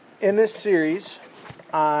In this series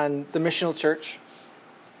on the missional church,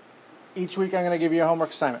 each week I'm going to give you a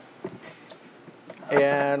homework assignment.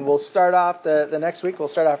 And we'll start off the next week, we'll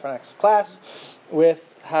start off our next class with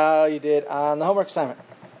how you did on the homework assignment.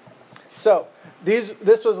 So,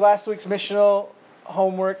 this was last week's missional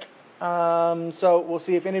homework. So we'll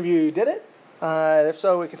see if any of you did it. If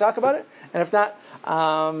so, we can talk about it. And if not,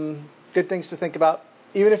 good things to think about.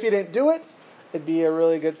 Even if you didn't do it, it'd be a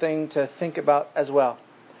really good thing to think about as well.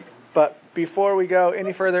 But before we go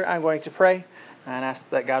any further, I'm going to pray and ask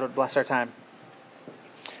that God would bless our time.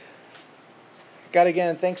 God,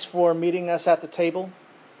 again, thanks for meeting us at the table.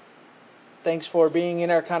 Thanks for being in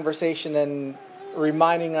our conversation and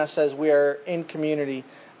reminding us as we are in community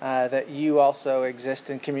that you also exist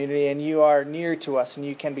in community and you are near to us and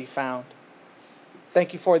you can be found.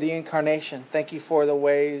 Thank you for the incarnation. Thank you for the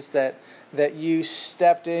ways that you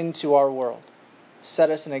stepped into our world.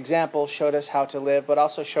 Set us an example, showed us how to live, but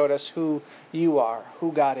also showed us who you are,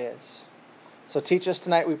 who God is. So teach us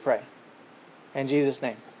tonight, we pray. In Jesus'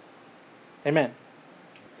 name. Amen.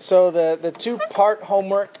 So the two-part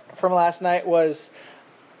homework from last night was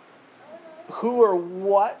who or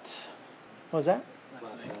what? What was that?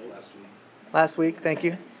 Last week, thank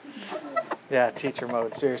you. Yeah, teacher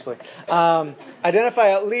mode, seriously. Identify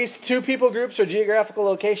at least two people groups or geographical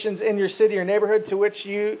locations in your city or neighborhood to which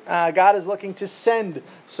God is looking to send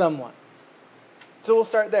someone. So we'll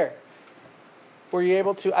start there. Were you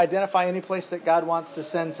able to identify any place that God wants to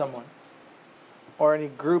send someone? Or any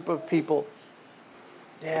group of people?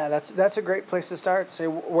 Yeah, that's a great place to start. Say,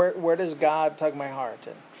 where does God tug my heart?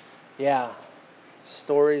 And yeah,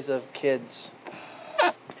 stories of kids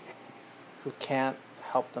who can't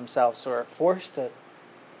help themselves or are forced to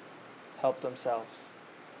help themselves.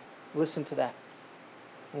 Listen to that.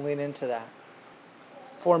 Lean into that.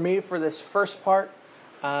 For me, for this first part,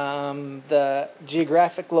 the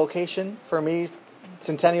geographic location for me,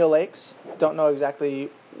 Centennial Lakes. Don't know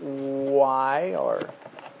exactly why or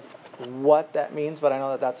what that means, but I know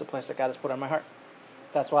that that's a place that God has put on my heart.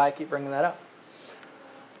 That's why I keep bringing that up.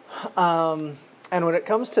 And when it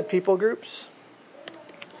comes to people groups,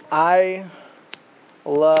 I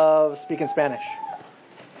love speaking Spanish.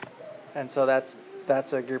 And so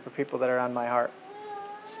that's a group of people that are on my heart.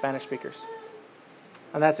 Spanish speakers.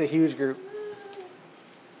 And that's a huge group.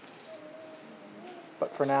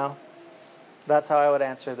 But for now, that's how I would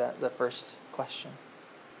answer the first question.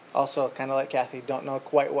 Also, kind of like Kathy, don't know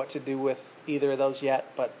quite what to do with either of those yet,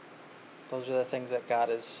 but those are the things that God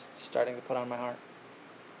is starting to put on my heart.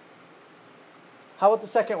 How about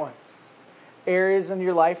the second one? Areas in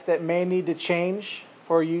your life that may need to change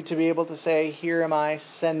for you to be able to say, here am I,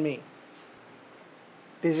 send me.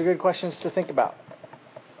 These are good questions to think about.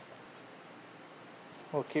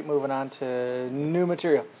 We'll keep moving on to new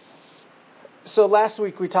material. So last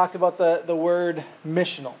week we talked about the word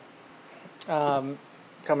missional,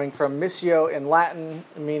 coming from missio in Latin,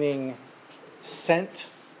 meaning sent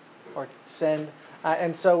or send.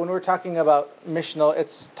 And so when we're talking about missional,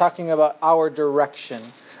 it's talking about our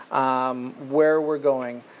direction, where we're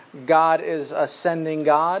going. God is a sending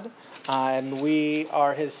God, and we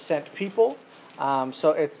are His sent people.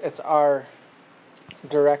 So it's our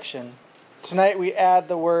direction. Tonight we add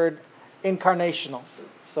the word incarnational.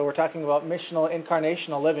 So we're talking about missional,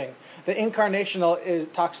 incarnational living. The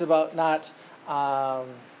incarnational talks about not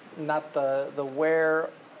the where,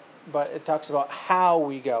 but it talks about how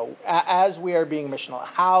we go. As we are being missional,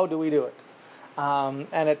 how do we do it?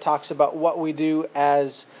 And it talks about what we do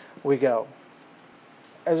as we go.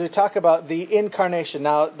 As we talk about the incarnation,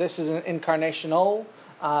 now this is an incarnational.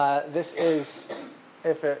 This is,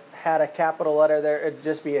 if it had a capital letter there, it'd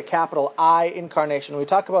just be a capital I incarnation. When we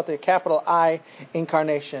talk about the capital I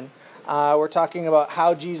incarnation, we're talking about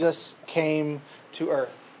how Jesus came to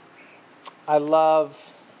earth. I love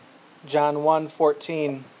John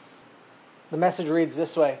 1:14. The message reads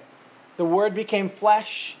this way: the Word became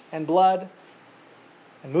flesh and blood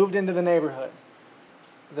and moved into the neighborhood.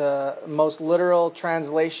 The most literal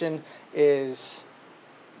translation is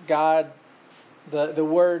God, the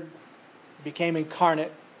Word became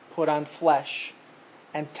incarnate, put on flesh,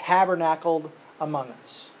 and tabernacled among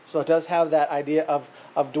us. So it does have that idea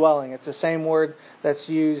of dwelling. It's the same word that's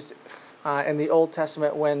used in the Old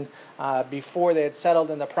Testament when before they had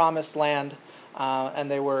settled in the Promised Land and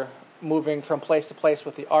they were moving from place to place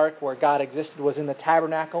with the ark where God existed was in the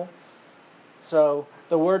tabernacle. So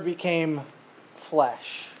the Word became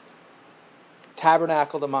flesh,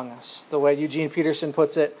 tabernacled among us. The way Eugene Peterson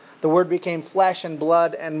puts it, the Word became flesh and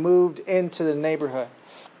blood and moved into the neighborhood.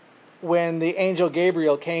 When the angel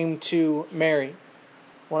Gabriel came to Mary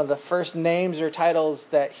one of the first names or titles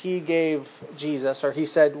that he gave Jesus, or he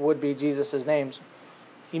said would be Jesus' names,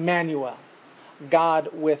 Emmanuel, God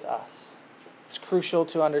with us. It's crucial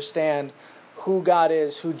to understand who God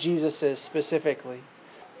is, who Jesus is specifically.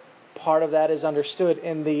 Part of that is understood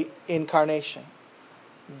in the incarnation,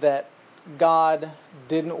 that God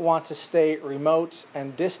didn't want to stay remote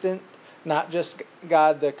and distant, not just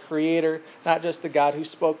God the Creator, not just the God who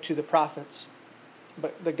spoke to the prophets,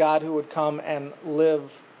 but the God who would come and live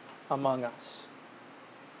among us,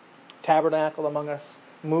 tabernacle among us,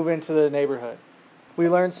 move into the neighborhood. We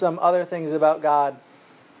learned some other things about God.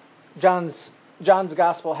 John's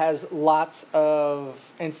gospel has lots of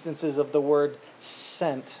instances of the word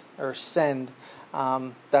sent or send.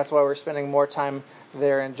 That's why we're spending more time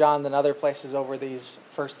there in John than other places over these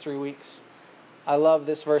first 3 weeks. I love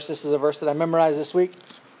this verse. This is a verse that I memorized this week.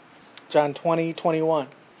 John 20:21.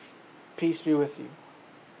 Peace be with you.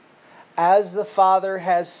 As the Father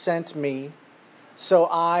has sent me, so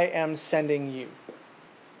I am sending you.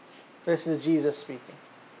 This is Jesus speaking.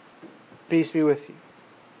 Peace be with you.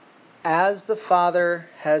 As the Father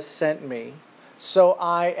has sent me, so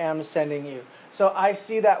I am sending you. So I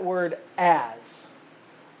see that word as.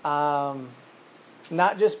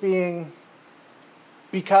 Not just being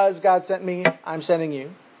because God sent me, I'm sending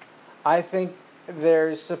you. I think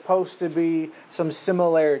there's supposed to be some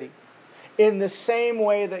similarity. In the same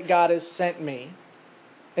way that God has sent me,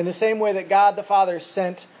 in the same way that God the Father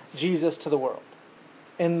sent Jesus to the world,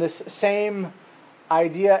 in this same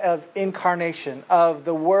idea of incarnation, of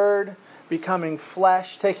the Word becoming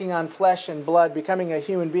flesh, taking on flesh and blood, becoming a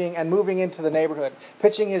human being and moving into the neighborhood,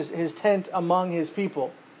 pitching his tent among his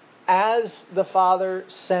people. As the Father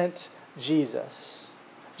sent Jesus,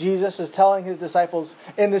 Jesus is telling his disciples,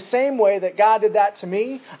 in the same way that God did that to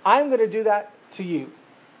me, I'm going to do that to you.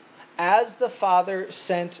 As the Father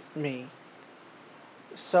sent me,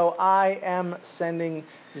 so I am sending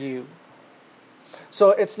you.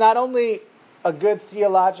 So it's not only a good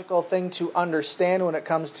theological thing to understand when it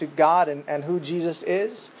comes to God and who Jesus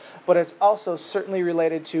is, but it's also certainly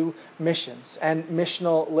related to missions and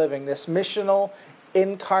missional living, this missional,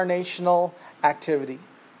 incarnational activity,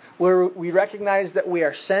 where we recognize that we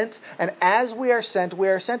are sent, and as we are sent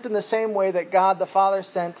in the same way that God the Father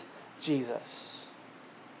sent Jesus.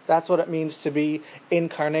 That's what it means to be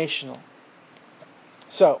incarnational.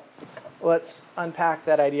 So, let's unpack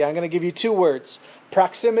that idea. I'm going to give you 2 words: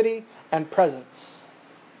 proximity and presence.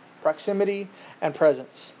 Proximity and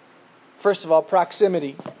presence. First of all,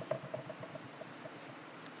 proximity.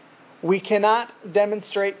 We cannot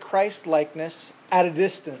demonstrate Christ-likeness at a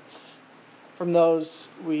distance from those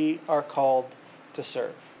we are called to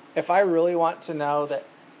serve. If I really want to know that,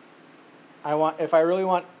 if I really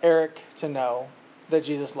want Eric to know that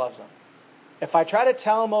Jesus loves him, if I try to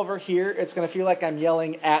tell him over here, it's going to feel like I'm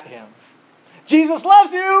yelling at him. Jesus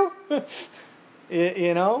loves you!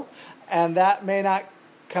 You know? And that may not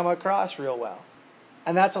come across real well.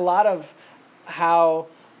 And that's a lot of how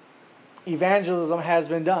evangelism has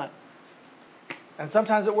been done. And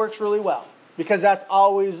sometimes it works really well, because that's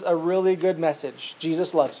always a really good message.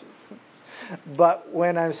 Jesus loves you. But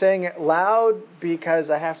when I'm saying it loud because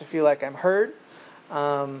I have to feel like I'm heard,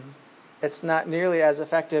 it's not nearly as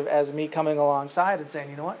effective as me coming alongside and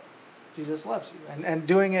saying, you know what? Jesus loves you. And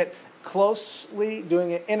doing it closely,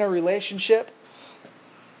 doing it in a relationship,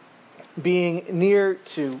 being near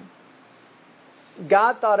to.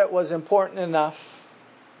 God thought it was important enough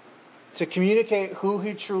to communicate who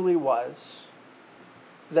He truly was,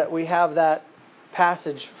 that we have that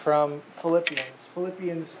passage from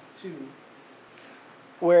Philippians 2,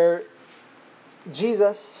 where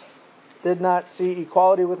Jesus did not see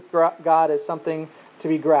equality with God as something to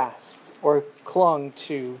be grasped or clung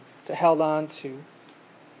to held on to.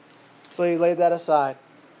 So He laid that aside.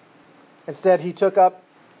 Instead, He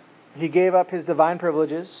gave up His divine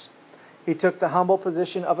privileges. He took the humble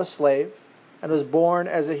position of a slave and was born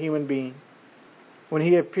as a human being. When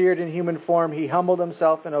He appeared in human form, He humbled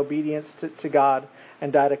Himself in obedience to God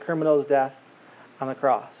and died a criminal's death on the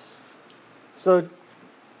cross. So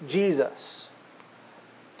Jesus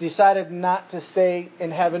decided not to stay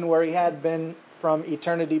in heaven where He had been from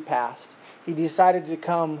eternity past. He decided to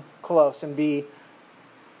come close and be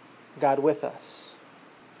God with us.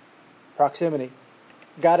 Proximity.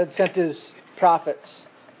 God had sent His prophets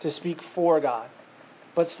to speak for God,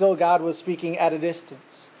 but still God was speaking at a distance.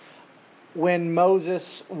 When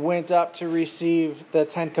Moses went up to receive the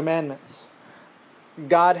 10 Commandments,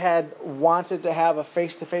 God had wanted to have a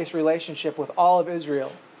face-to-face relationship with all of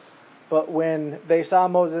Israel. But when they saw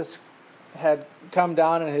Moses had come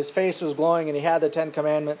down and his face was glowing and he had the 10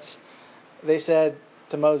 Commandments, they said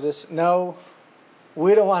to Moses, "No,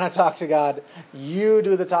 We don't want to talk to God. You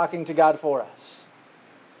do the talking to God for us.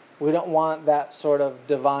 We don't want that sort of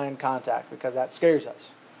divine contact because that scares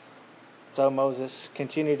us. So Moses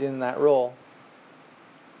continued in that role.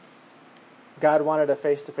 God wanted a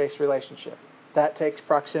face-to-face relationship. That takes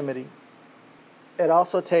proximity. It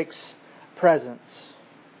also takes presence.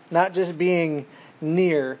 Not just being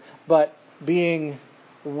near, but being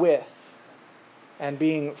with and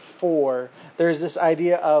being for. There's this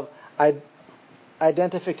idea of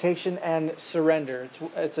identification and surrender.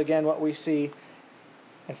 It's again what we see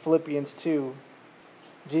in Philippians 2.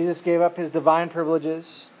 Jesus gave up his divine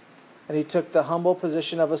privileges and he took the humble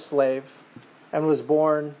position of a slave and was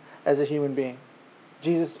born as a human being.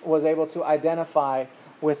 Jesus was able to identify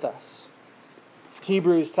with us.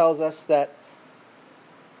 Hebrews tells us that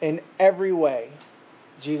in every way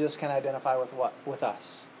Jesus can identify with us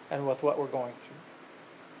and with what we're going through.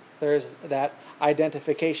 There's that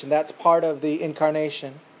identification. That's part of the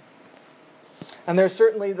incarnation. And there's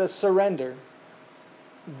certainly the surrender.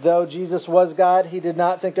 Though Jesus was God, he did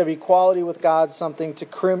not think of equality with God something to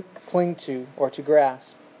cling to or to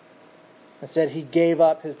grasp. Instead, he gave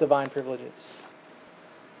up his divine privileges.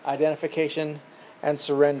 Identification and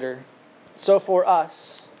surrender. So for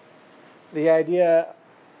us, the idea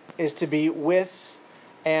is to be with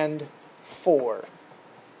and for.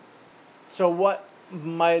 So what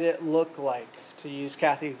might it look like, to use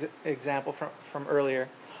Kathy's example from earlier,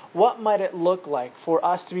 what might it look like for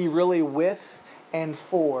us to be really with and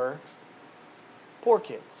for poor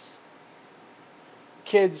kids?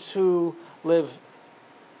 Kids who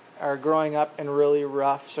are growing up in really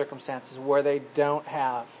rough circumstances where they don't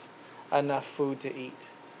have enough food to eat.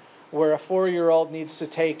 Where a 4-year-old needs to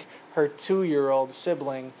take her 2-year-old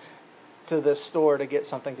sibling to the store to get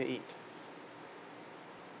something to eat.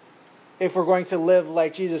 If we're going to live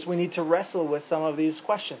like Jesus, we need to wrestle with some of these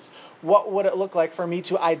questions. What would it look like for me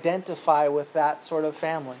to identify with that sort of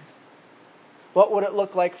family? What would it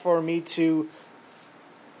look like for me to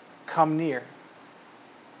come near?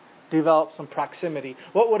 Develop some proximity.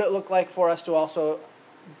 What would it look like for us to also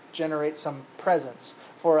generate some presence?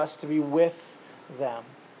 For us to be with them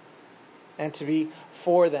and to be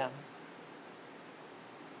for them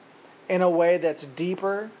in a way that's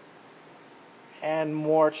deeper and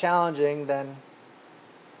more challenging than,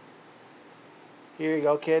 here you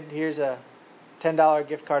go, kid, here's a $10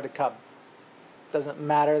 gift card to Cub. Doesn't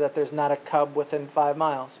matter that there's not a Cub within 5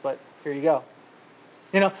 miles, but here you go.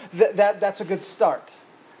 That's a good start.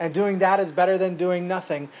 And doing that is better than doing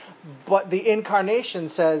nothing. But the incarnation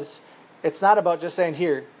says, it's not about just saying,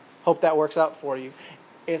 here, hope that works out for you.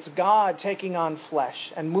 It's God taking on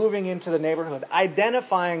flesh and moving into the neighborhood,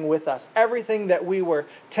 identifying with us. Everything that we were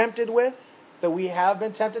tempted with, that we have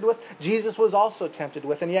been tempted with, Jesus was also tempted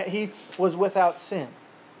with, and yet he was without sin.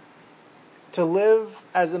 To live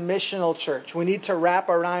as a missional church, we need to wrap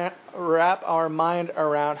our mind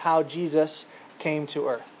around how Jesus came to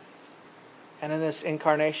earth. And in this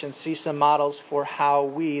incarnation, see some models for how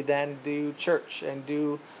we then do church and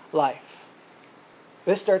do life.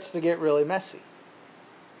 This starts to get really messy.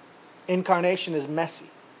 Incarnation is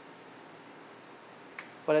messy.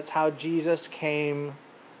 But it's how Jesus came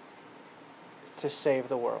to save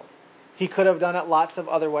the world. He could have done it lots of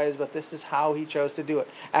other ways, but this is how he chose to do it.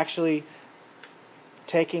 Actually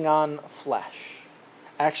taking on flesh.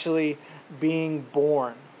 Actually being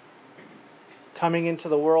born. Coming into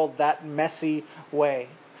the world that messy way.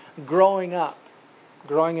 Growing up.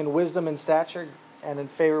 Growing in wisdom and stature and in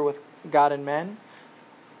favor with God and men.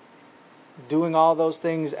 Doing all those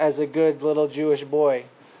things as a good little Jewish boy.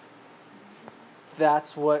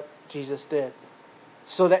 That's what Jesus did.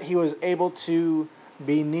 So that he was able to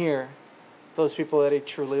be near those people that he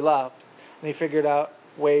truly loved. And he figured out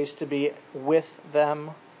ways to be with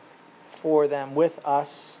them, for them, with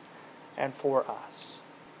us, and for us.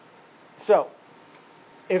 So,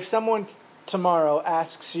 if someone tomorrow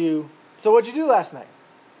asks you, so what'd you do last night?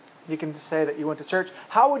 You can say that you went to church.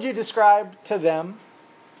 How would you describe to them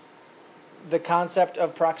the concept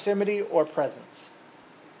of proximity or presence?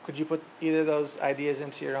 Could you put either of those ideas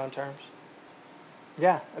into your own terms?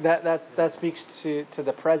 Yeah, that speaks to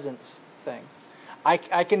the presence thing.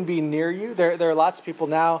 I can be near you. There are lots of people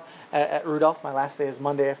now at Rudolph. My last day is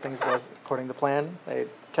Monday if things go according to plan. They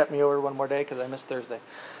kept me over one more day because I missed Thursday.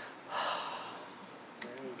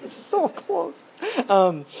 It's so close.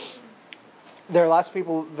 There are lots of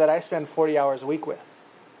people that I spend 40 hours a week with.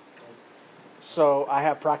 So I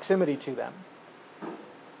have proximity to them.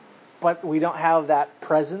 But we don't have that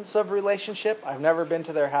presence of relationship. I've never been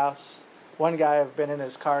to their house. One guy, I've been in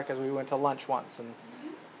his car because we went to lunch once and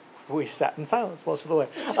we sat in silence most of the way.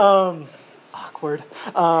 Awkward.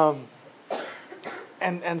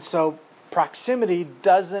 And so proximity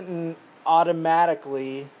doesn't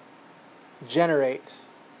automatically generate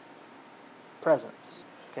presence.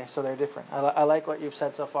 Okay, so they're different. I like what you've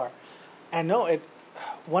said so far. And no,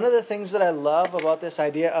 one of the things that I love about this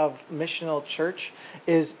idea of missional church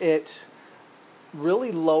is it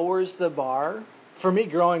really lowers the bar. For me,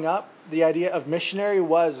 growing up, the idea of missionary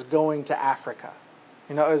was going to Africa.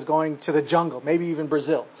 It was going to the jungle, maybe even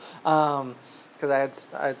Brazil. Because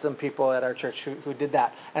I had some people at our church who did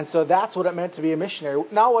that. And so that's what it meant to be a missionary.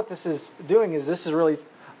 Now what this is doing is this is really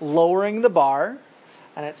lowering the bar,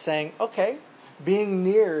 and it's saying, okay, being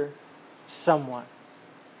near someone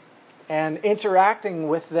and interacting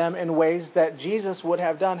with them in ways that Jesus would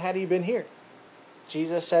have done had he been here.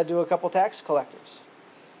 Jesus said to a couple tax collectors,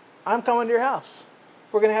 I'm coming to your house.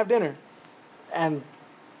 We're going to have dinner. And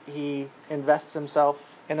he invests himself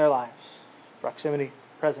in their lives. Proximity,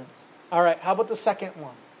 presence. All right, how about the second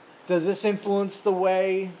one? Does this influence the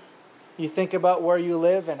way you think about where you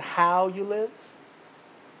live and how you live?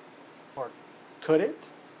 Or could it?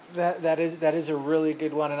 That is a really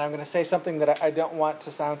good one, and I'm going to say something that I don't want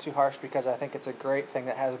to sound too harsh because I think it's a great thing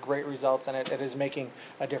that has great results, and it is making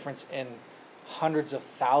a difference in hundreds of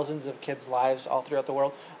thousands of kids' lives all throughout the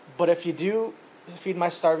world. But if you do feed my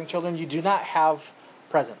starving children, you do not have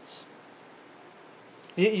presence.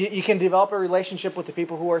 You can develop a relationship with the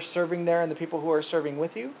people who are serving there and the people who are serving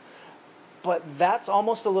with you, but that's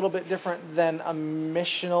almost a little bit different than a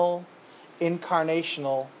missional,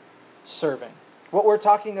 incarnational serving. What we're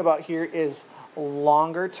talking about here is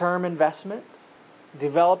longer-term investment,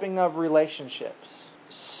 developing of relationships,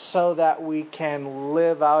 so that we can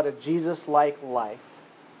live out a Jesus-like life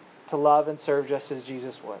to love and serve just as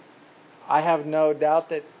Jesus would. I have no doubt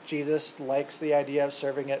that Jesus likes the idea of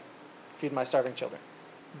serving at Feed My Starving Children.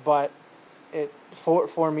 But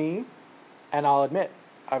for me, and I'll admit,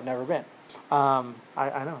 I've never been. I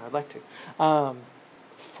know, I'd like to.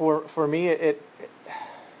 For me,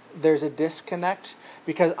 there's a disconnect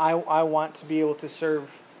because I want to be able to serve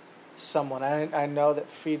someone. I know that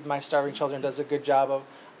Feed My Starving Children does a good job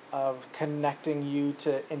of connecting you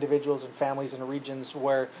to individuals and families and regions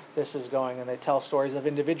where this is going, and they tell stories of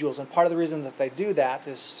individuals. And part of the reason that they do that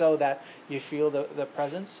is so that you feel the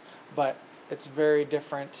presence, but it's very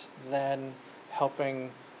different than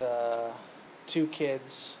helping the two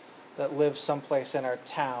kids that live someplace in our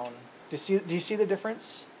town. Do you see the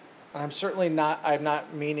difference? And I'm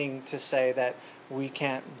not meaning to say that we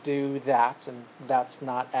can't do that and that's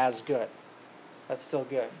not as good. That's still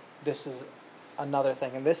good. This is another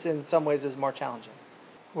thing. And this in some ways is more challenging.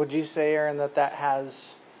 Would you say, Aaron, that has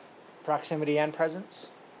proximity and presence?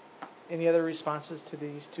 Any other responses to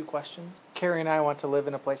these two questions? Carrie and I want to live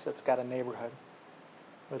in a place that's got a neighborhood.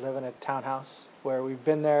 We live in a townhouse where we've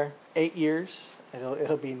been there 8 years.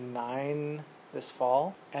 It'll be 9 this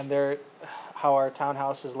fall. And how our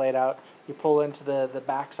townhouse is laid out, you pull into the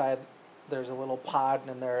backside, there's a little pod,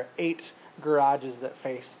 and there are 8 garages that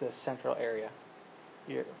face this central area.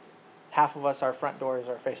 Half of us, our front doors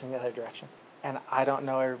are facing the other direction. And I don't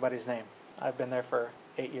know everybody's name. I've been there for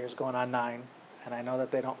 8 years, going on 9, and I know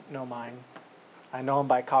that they don't know mine. I know them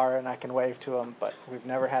by car, and I can wave to them, but we've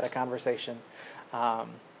never had a conversation.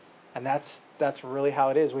 And that's really how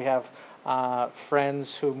it is. We have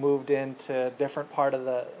friends who moved into a different part of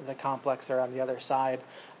the complex. They're on the other side.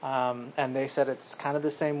 And they said it's kind of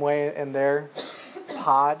the same way in their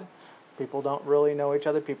pod. People don't really know each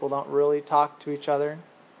other. People don't really talk to each other.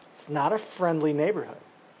 It's not a friendly neighborhood.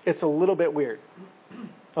 It's a little bit weird.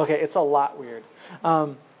 Okay, it's a lot weird.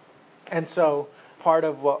 And so part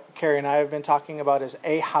of what Carrie and I have been talking about is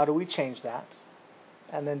A, how do we change that?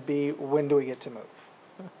 And then B, when do we get to move?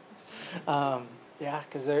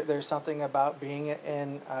 Because there's something about being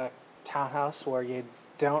in a townhouse where you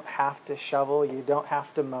don't have to shovel, you don't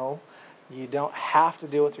have to mow, you don't have to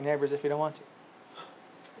deal with your neighbors if you don't want to.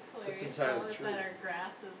 It's hilarious that our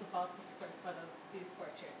grass is about the square foot of these 4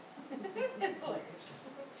 chairs. It's hilarious.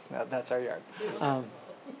 No, that's our yard.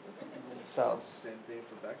 So it's the same thing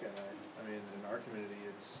for Becca and I. I mean, in our community,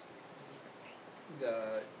 it's we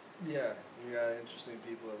got interesting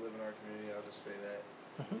people that live in our community. I'll just say that.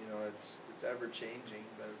 Mm-hmm. It's ever changing,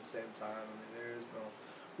 but at the same time, I mean,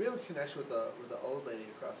 we have a connection with the old lady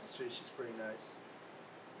across the street. She's pretty nice.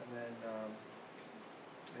 And then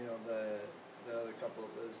the other couple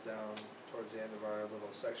that lives down towards the end of our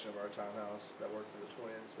little section of our townhouse that work for the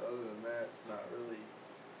twins. But other than that, it's not really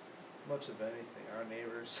much of anything. Our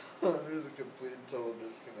neighbors, there's a complete and total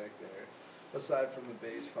disconnect there. Aside from the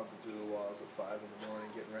bass pumping through the walls at 5 in the morning,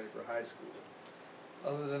 getting ready for high school.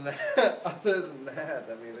 Other than that,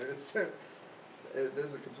 I mean, there's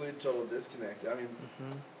a complete and total disconnect. I mean,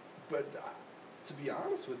 but to be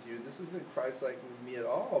honest with you, this isn't Christ-like with me at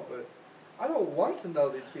all, but I don't want to know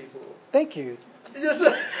these people. Thank you.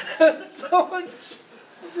 I'm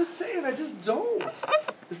just saying, I just don't.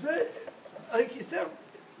 Is that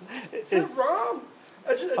wrong?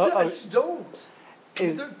 I just don't.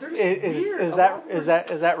 Is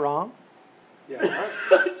that wrong? Yeah,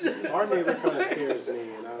 our neighbor kind of scares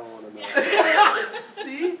me, and I don't want to know.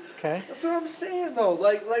 See? Okay. That's what I'm saying, though.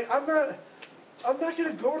 Like I'm not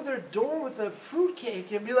gonna go to their door with a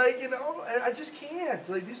fruitcake and be like, I just can't.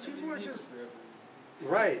 Like, these people are just.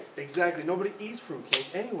 Right, exactly. Nobody eats fruitcake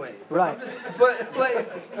anyway. Right. But at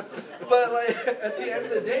the end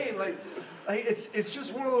of the day, it's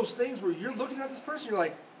just one of those things where you're looking at this person, you're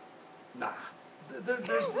like, nah. There's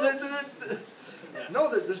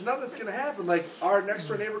nothing that's gonna happen. Like, our next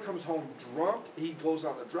door neighbor comes home drunk. He goes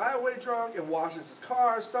on the driveway drunk and washes his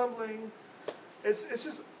car, stumbling. It's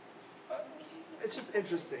just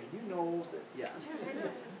interesting. That. Yeah.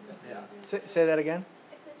 Yeah. Say that again.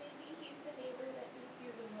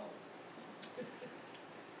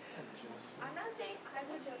 I'm not saying I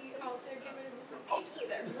would be out there giving him a cake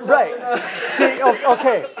either. Right. See,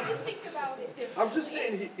 okay. You just think about it differently. I'm just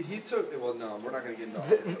saying he took. Well, no, we're not going to get into all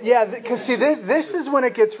that. Because see, this is when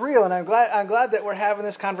it gets real, and I'm glad that we're having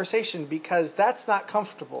this conversation, because that's not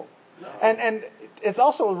comfortable. No. And it's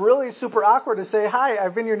also really super awkward to say, "Hi,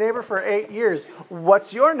 I've been your neighbor for 8 years.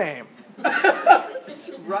 What's your name?"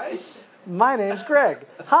 Right? My name's Greg.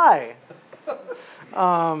 Hi.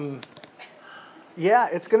 Yeah,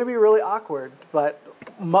 it's going to be really awkward, but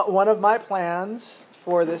one of my plans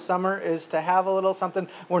for this summer is to have a little something.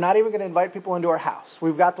 We're not even going to invite people into our house.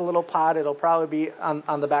 We've got the little pod. It'll probably be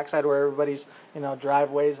on the backside where everybody's,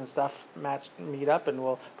 driveways and stuff meet up, and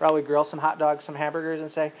we'll probably grill some hot dogs, some hamburgers,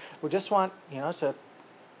 and say, we just want, to,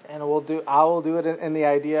 and I will do it in the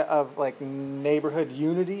idea of like neighborhood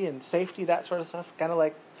unity and safety, that sort of stuff, kind of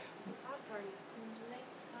like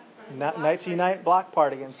Nights Unite block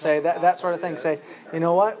party, and say that sort of thing. Say, you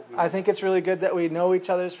know what? I think it's really good that we know each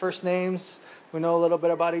other's first names. We know a little bit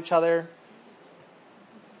about each other.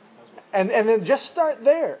 And then just start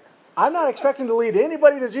there. I'm not expecting to lead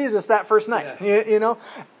anybody to Jesus that first night. Yeah.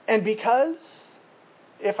 And because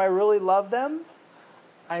if I really love them,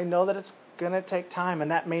 I know that it's going to take time,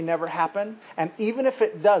 and that may never happen. And even if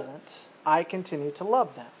it doesn't, I continue to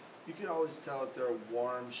love them. You can always tell if they're a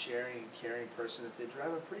warm, sharing, and caring person if they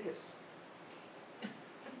drive a Prius.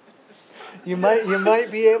 You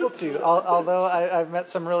might be able to. Although I've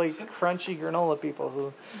met some really crunchy granola people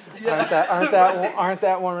who aren't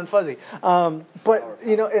that warm and fuzzy. But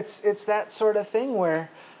it's that sort of thing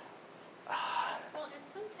where Well, and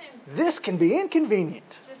sometimes this can be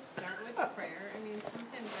inconvenient. just start with a prayer. I mean,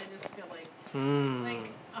 sometimes I just feel like, okay,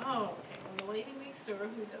 well, the lady next door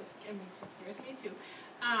who does, she scares me too.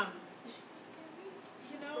 She scares me,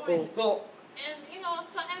 so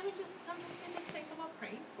I would just sometimes I just think about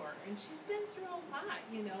praying for her, and she's been through a lot,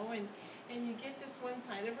 and you get this one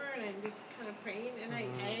side of her, and I'm just kind of praying, and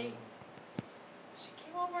she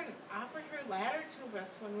came over and offered her ladder to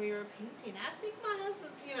us when we were painting. I think my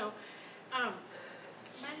husband,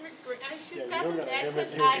 she's got this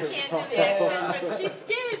accent. I can't do the accent, but she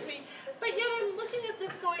scares me. But yet I'm looking at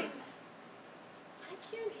this going, I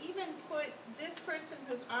can't even put this person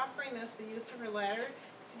who's offering us the use of her ladder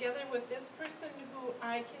together with this person who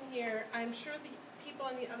I can hear. I'm sure the people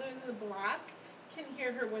on the other end of the block can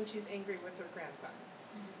hear her when she's angry with her grandson.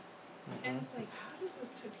 And it's like, how do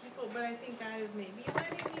those two people? But I think God is maybe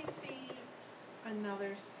letting me see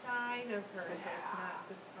another side of her, so it's not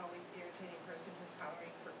this always irritating person who's hollering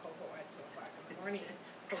for Coco at 2 o'clock in the morning.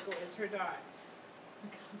 Coco is her dog.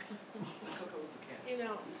 Coco's a cat.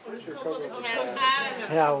 Or is Coco the cat? I don't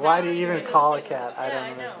know. Yeah, why do you even call a cat? I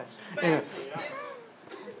don't understand. But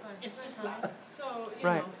it's just not. So,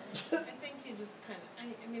 Right. I think you just kind of,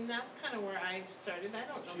 I mean, that's kind of where I've started. I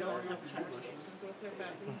don't know that I'll have conversations with her, but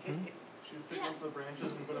She would pick up the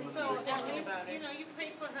branches and put them in the so big at pile. least, you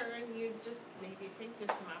pray for her, and you just maybe think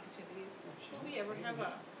there's some opportunities. Will we ever have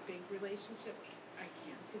a big relationship? I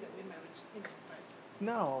can't see that we manage, but.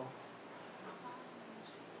 No.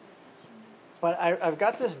 But I've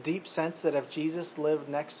got this deep sense that if Jesus lived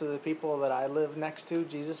next to the people that I live next to,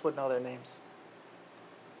 Jesus would know their names.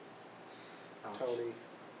 Tony.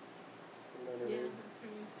 Yeah, that's her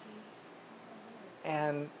name's Tony.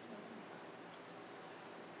 And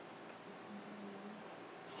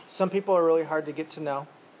some people are really hard to get to know.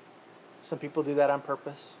 Some people do that on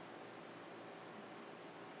purpose.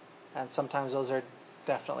 And sometimes those are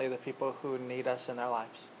definitely the people who need us in their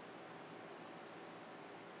lives.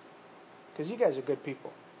 Because you guys are good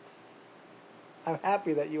people. I'm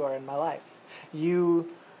happy that you are in my life. You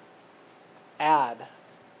add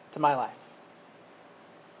to my life.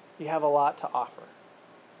 You have a lot to offer.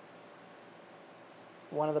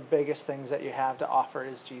 One of the biggest things that you have to offer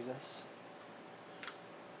is Jesus.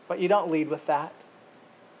 But you don't lead with that.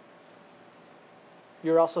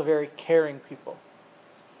 You're also very caring people.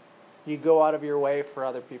 You go out of your way for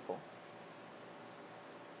other people.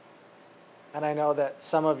 And I know that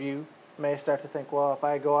some of you may start to think, well, if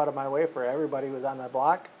I go out of my way for everybody who's on my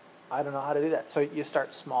block, I don't know how to do that. So you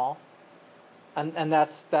start small. And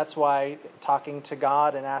that's why talking to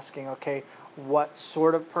God and asking, okay, what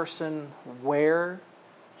sort of person, where,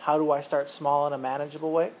 how do I start small in a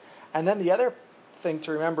manageable way? And then the other thing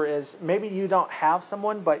to remember is maybe you don't have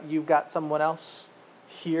someone, but you've got someone else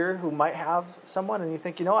here who might have someone, and you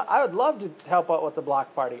think, you know what, I would love to help out with the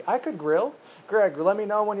block party. I could grill. Greg, let me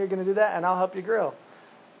know when you're going to do that, and I'll help you grill.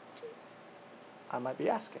 I might be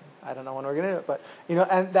asking. I don't know when we're going to do it, but,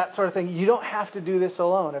 and that sort of thing. You don't have to do this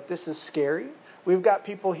alone. If this is scary, we've got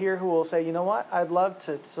people here who will say, you know what, I'd love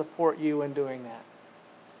to support you in doing that.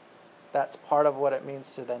 That's part of what it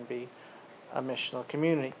means to then be a missional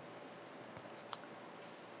community.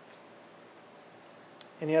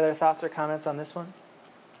 Any other thoughts or comments on this one?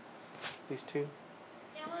 These two?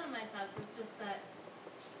 Yeah, one of my thoughts is just that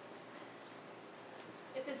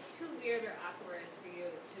if it's too weird or awkward for you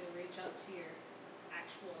to reach out to your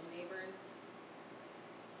actual neighbors,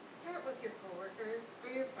 start with your coworkers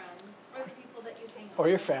or your friends or the people that you hang out with. Or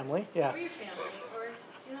your family, yeah. Or your family. Or,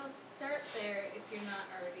 start there if you're not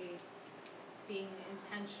already being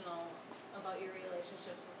intentional about your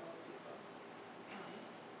relationships with those people.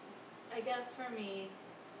 I guess for me,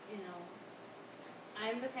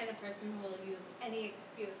 I'm the kind of person who will use any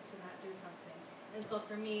excuse to not do something. And so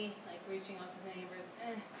for me, like reaching out to the neighbors,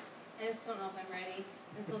 I just don't know if I'm ready.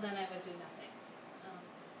 And so then I would do nothing.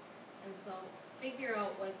 And so figure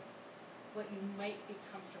out what you might be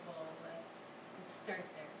comfortable with and start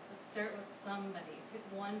there. Let's start with somebody. Pick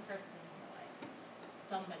one person in your life.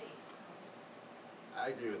 Somebody. I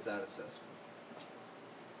agree with that assessment.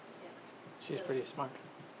 Yeah. She's pretty smart.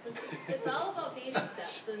 It's all about baby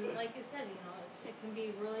steps, and like you said, it can be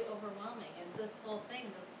really overwhelming. And this whole thing,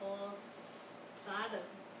 this whole thought of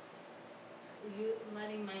you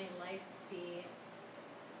letting my life be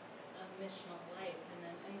a missional life, and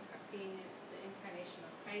then being the incarnation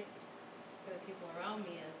of Christ for the people around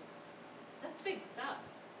me that's big stuff.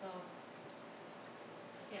 So,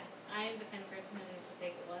 yeah, I'm the kind of person who needs to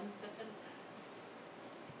take it one step at a time.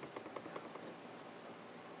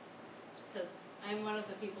 Because I'm one of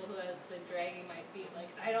the people who has been dragging my feet. Like,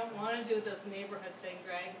 I don't want to do this neighborhood thing,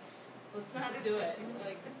 Greg. Let's not do it.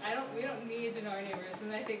 Like, we don't need to know our neighbors. And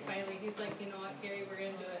I think finally he's like, you know what, Carrie, we're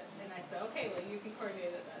going to do it. And I said, okay, well, you can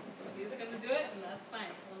coordinate it then. So he's going to do it, and that's fine.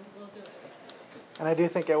 We'll do it. And I do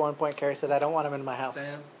think at one point Carrie said, I don't want him in my house.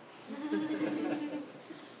 Sam?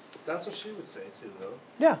 That's what she would say too, though.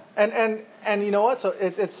 Yeah, and you know what? So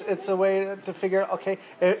it's a way to figure out, okay,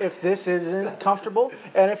 if this isn't comfortable,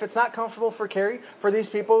 and if it's not comfortable for Carrie, for these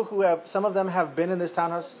people who some of them have been in this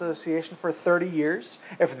townhouse association for 30 years,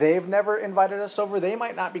 if they've never invited us over, they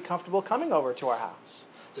might not be comfortable coming over to our house.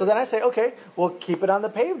 So then I say, okay, we'll keep it on the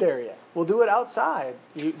paved area. We'll do it outside.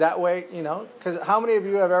 That way, because how many of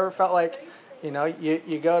you have ever felt like, you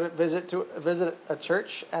go to visit a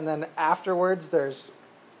church, and then afterwards there's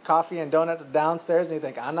coffee and donuts downstairs, and you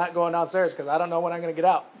think, I'm not going downstairs because I don't know when I'm going to get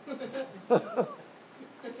out.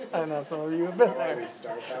 I know some of you have been there. We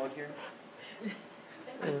start down here?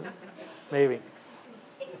 Maybe.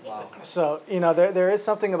 Wow. So, there is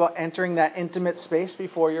something about entering that intimate space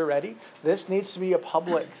before you're ready. This needs to be a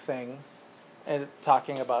public thing, and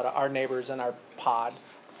talking about our neighbors and our pod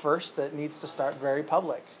first, that needs to start very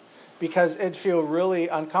public. Because it'd feel really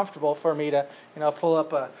uncomfortable for me to, pull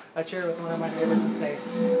up a chair with one of my neighbors and say,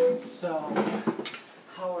 so,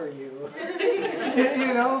 how are you?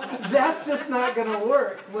 That's just not going to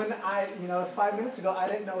work. When 5 minutes ago I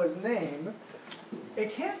didn't know his name.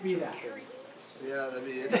 It can't be that. Yeah,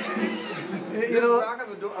 it's knock on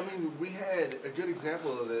the door. I mean, we had a good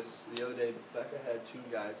example of this the other day. Becca had two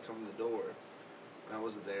guys come to the door. I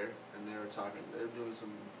wasn't there, and they were talking. They were doing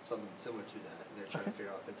something similar to that, and they're trying to figure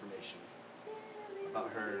out information about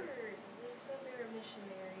her. They said they were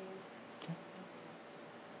missionaries,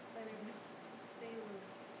 but they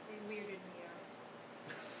weirded me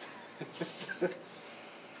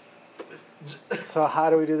out. So how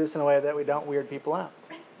do we do this in a way that we don't weird people out?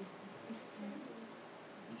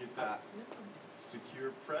 You get that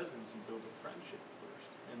secure presence. You build a friendship first,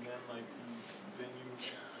 and then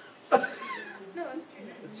No, it's true.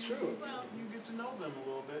 It's true. Well, you get to know them a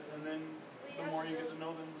little bit, and then the more you get to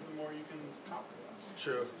know them, the more you can talk about them.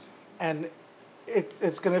 True. And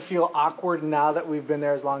it's going to feel awkward now that we've been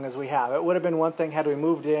there as long as we have. It would have been one thing had we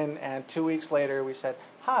moved in and 2 weeks later we said,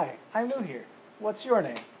 "Hi, I'm new here. What's your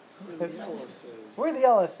name?" We're the Ellises. We're the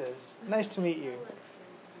Ellises. Nice to meet you.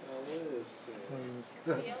 Ellises.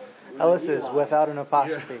 Ellises without an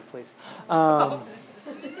apostrophe, please.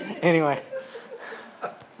 Anyway.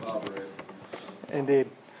 Indeed.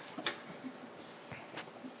 I'll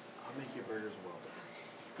make you burgers well.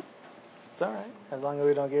 It's all right, as long as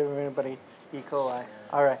we don't give anybody E. coli.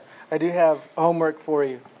 All right. I do have homework for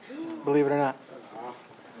you, believe it or not.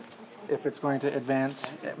 If it's going to advance,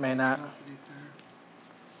 it may not.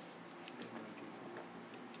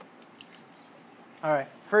 All right.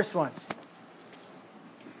 First one.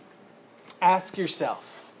 Ask yourself.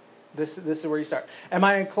 This is where you start. Am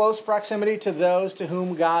I in close proximity to those to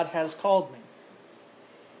whom God has called me?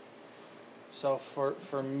 So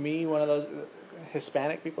for me, one of those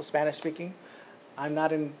Hispanic people, Spanish speaking, I'm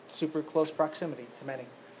not in super close proximity to many.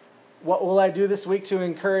 What will I do this week to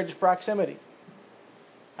encourage proximity?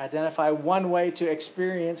 Identify one way to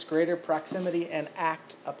experience greater proximity and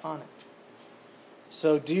act upon it.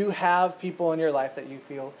 So do you have people in your life that you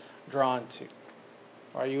feel drawn to?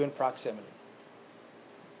 Are you in proximity?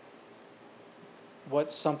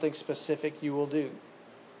 What's something specific you will do?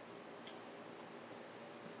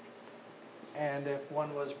 And if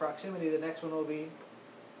one was proximity, the next one will be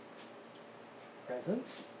presence.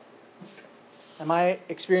 Am I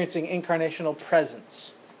experiencing incarnational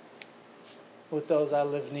presence with those I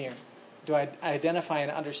live near? Do I identify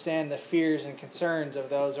and understand the fears and concerns of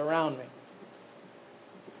those around me?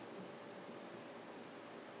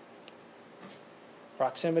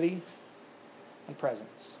 Proximity and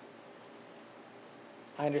presence.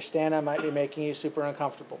 I understand I might be making you super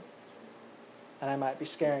uncomfortable. And I might be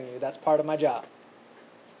scaring you. That's part of my job.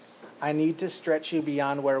 I need to stretch you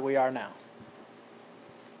beyond where we are now.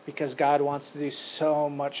 Because God wants to do so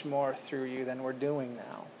much more through you than we're doing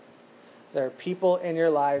now. There are people in your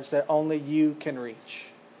lives that only you can reach.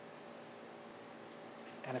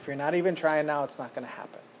 And if you're not even trying now, it's not going to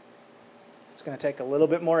happen. It's going to take a little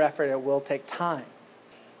bit more effort. It will take time.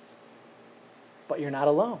 But you're not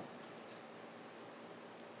alone.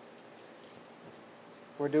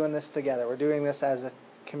 We're doing this together. We're doing this as a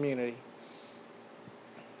community.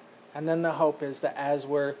 And then the hope is that as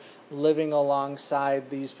we're living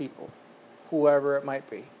alongside these people, whoever it might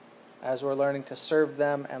be, as we're learning to serve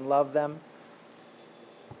them and love them,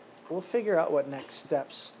 we'll figure out what next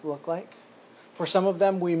steps look like. For some of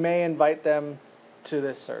them, we may invite them to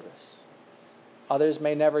this service. Others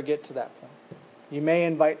may never get to that point. You may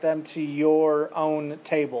invite them to your own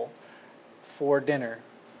table for dinner,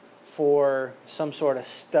 for some sort of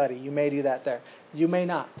study. You may do that there. You may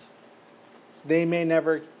not. They may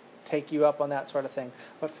never take you up on that sort of thing.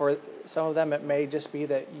 But for some of them, it may just be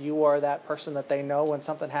that you are that person that they know when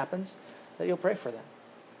something happens, that you'll pray for them.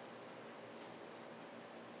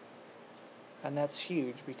 And that's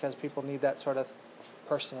huge because people need that sort of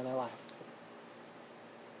person in their life.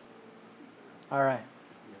 All right.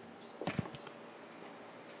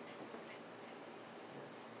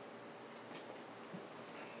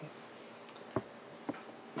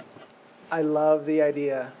 I love the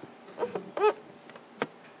idea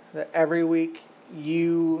that every week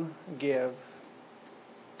you give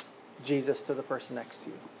Jesus to the person next to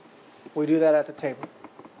you. We do that at the table.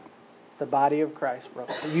 The body of Christ,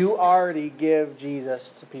 brother. You already give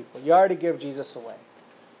Jesus to people. You already give Jesus away.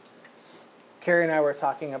 Carrie and I were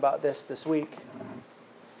talking about this week.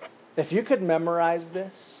 If you could memorize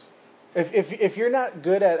this, if you're not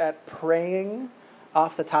good at praying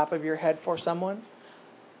off the top of your head for someone,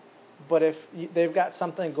 but if they've got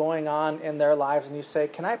something going on in their lives and you say,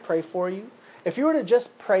 "Can I pray for you?" If you were to just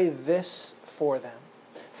pray this for them,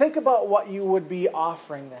 think about what you would be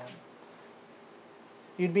offering them.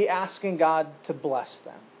 You'd be asking God to bless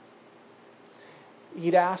them.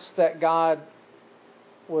 You'd ask that God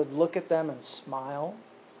would look at them and smile.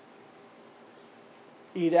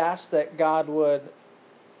 You'd ask that God would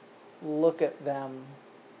look at them,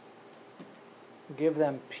 give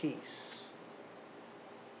them peace.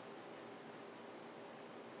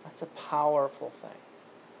 That's a powerful thing.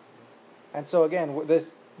 And so again,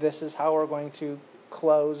 this is how we're going to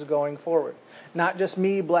close going forward. Not just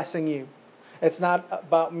me blessing you. It's not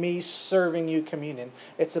about me serving you communion.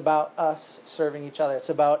 It's about us serving each other. It's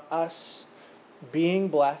about us being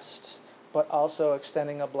blessed, but also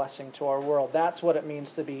extending a blessing to our world. That's what it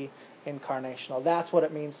means to be incarnational. That's what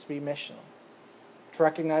it means to be missional. To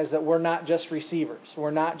recognize that we're not just receivers.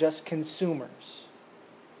 We're not just consumers.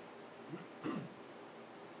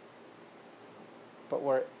 But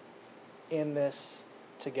we're in this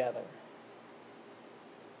together.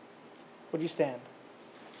 Would you stand?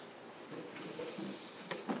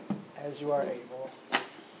 As you are able.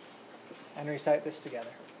 And recite this together.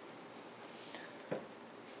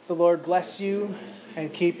 The Lord bless you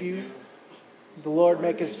and keep you. The Lord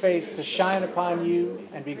make his face to shine upon you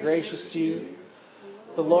and be gracious to you.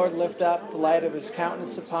 The Lord lift up the light of his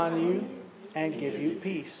countenance upon you and give you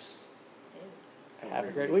peace. Have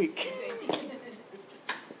a great week.